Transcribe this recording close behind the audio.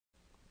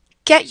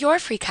Get your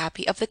free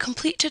copy of the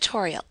complete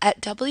tutorial at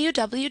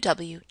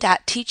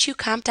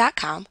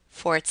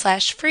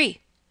www.teachucomp.com/free.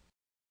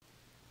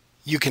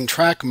 You can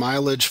track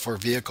mileage for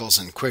vehicles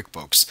in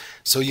QuickBooks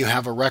so you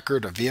have a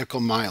record of vehicle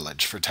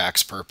mileage for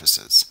tax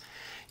purposes.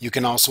 You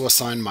can also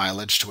assign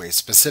mileage to a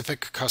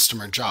specific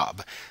customer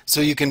job so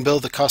you can bill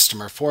the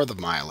customer for the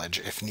mileage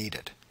if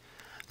needed.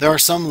 There are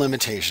some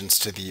limitations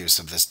to the use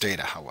of this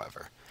data,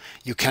 however.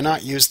 You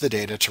cannot use the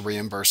data to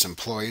reimburse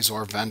employees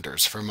or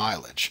vendors for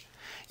mileage.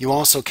 You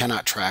also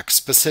cannot track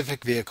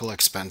specific vehicle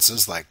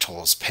expenses like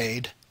tolls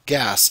paid,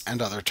 gas,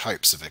 and other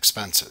types of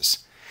expenses.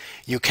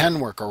 You can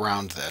work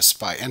around this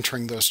by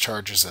entering those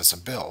charges as a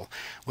bill,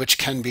 which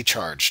can be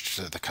charged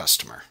to the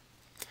customer.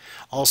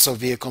 Also,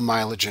 vehicle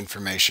mileage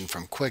information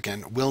from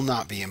Quicken will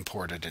not be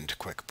imported into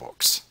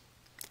QuickBooks.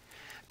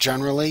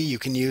 Generally, you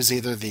can use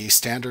either the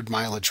standard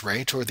mileage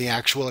rate or the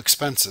actual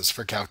expenses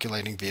for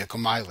calculating vehicle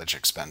mileage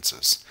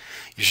expenses.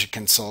 You should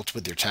consult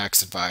with your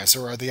tax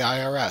advisor or the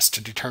IRS to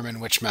determine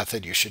which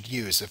method you should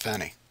use, if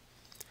any.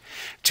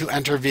 To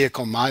enter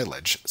vehicle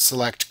mileage,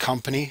 select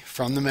Company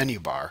from the menu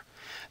bar,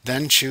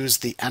 then choose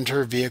the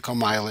Enter Vehicle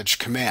Mileage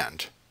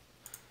command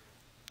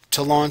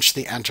to launch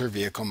the Enter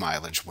Vehicle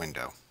Mileage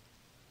window.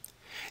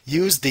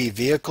 Use the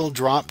Vehicle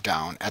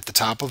drop-down at the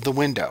top of the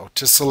window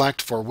to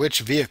select for which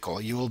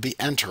vehicle you will be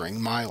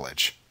entering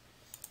mileage.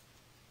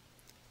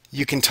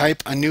 You can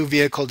type a new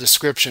vehicle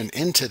description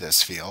into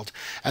this field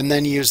and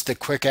then use the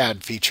Quick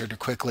Add feature to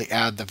quickly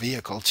add the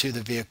vehicle to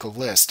the vehicle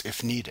list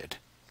if needed.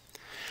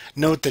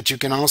 Note that you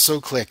can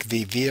also click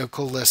the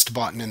Vehicle List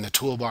button in the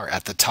toolbar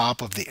at the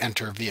top of the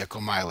Enter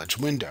Vehicle Mileage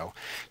window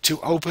to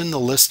open the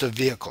list of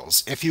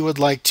vehicles if you would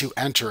like to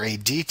enter a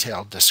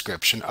detailed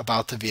description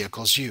about the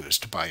vehicles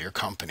used by your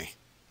company.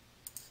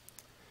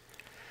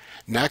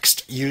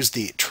 Next, use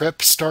the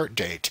Trip Start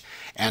Date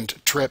and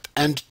Trip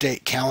End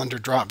Date Calendar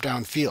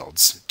drop-down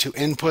fields to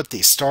input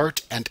the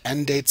start and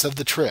end dates of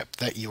the trip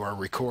that you are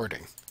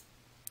recording.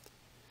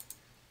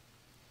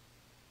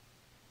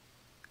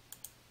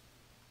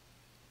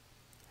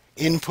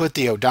 Input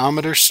the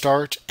odometer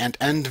start and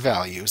end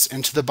values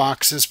into the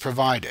boxes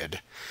provided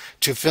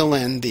to fill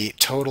in the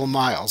total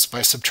miles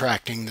by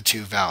subtracting the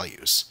two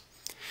values.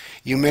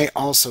 You may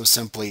also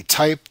simply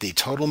type the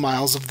total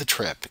miles of the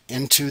trip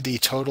into the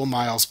total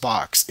miles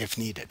box if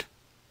needed.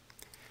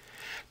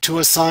 To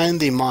assign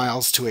the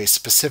miles to a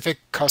specific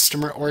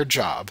customer or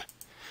job,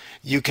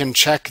 you can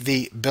check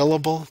the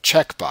Billable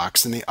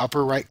checkbox in the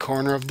upper right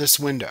corner of this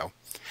window,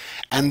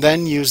 and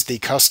then use the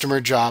Customer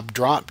Job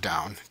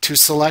drop-down to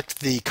select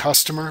the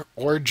customer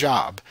or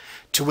job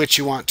to which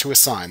you want to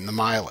assign the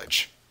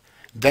mileage.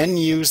 Then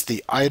use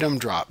the Item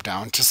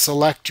drop-down to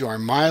select your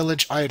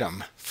mileage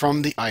item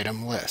from the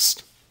item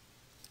list.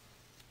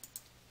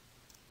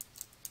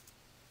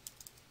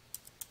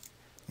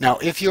 Now,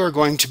 if you are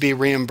going to be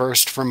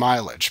reimbursed for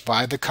mileage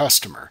by the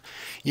customer,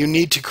 you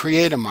need to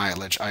create a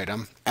mileage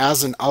item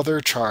as an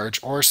other charge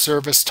or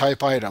service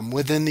type item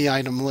within the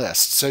item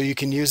list so you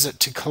can use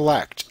it to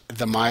collect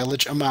the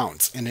mileage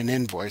amounts in an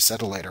invoice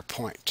at a later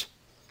point.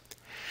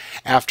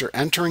 After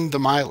entering the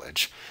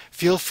mileage,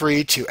 feel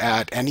free to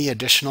add any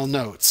additional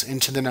notes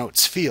into the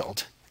Notes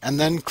field and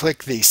then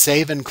click the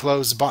Save and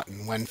Close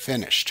button when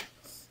finished.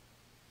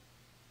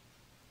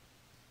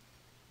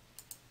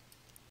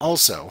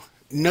 Also,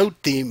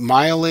 note the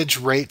Mileage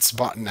Rates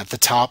button at the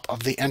top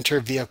of the Enter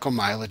Vehicle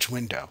Mileage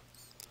window.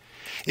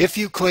 If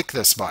you click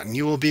this button,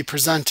 you will be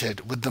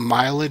presented with the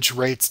Mileage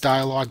Rates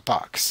dialog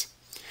box.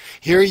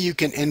 Here you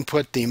can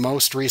input the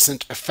most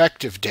recent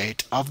effective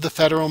date of the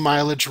federal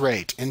mileage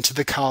rate into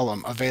the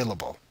column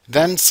available.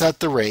 Then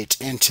set the rate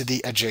into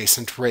the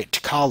adjacent rate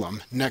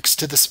column next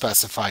to the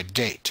specified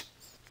date.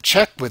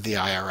 Check with the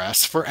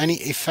IRS for any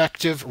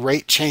effective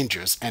rate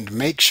changes and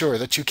make sure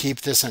that you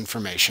keep this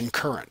information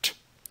current.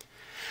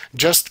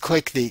 Just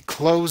click the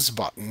Close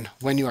button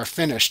when you are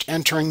finished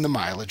entering the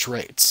mileage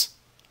rates.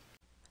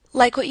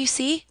 Like what you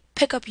see?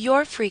 Pick up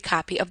your free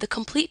copy of the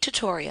complete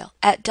tutorial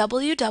at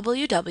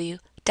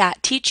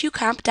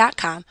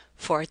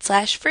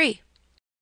www.teachucomp.com/free.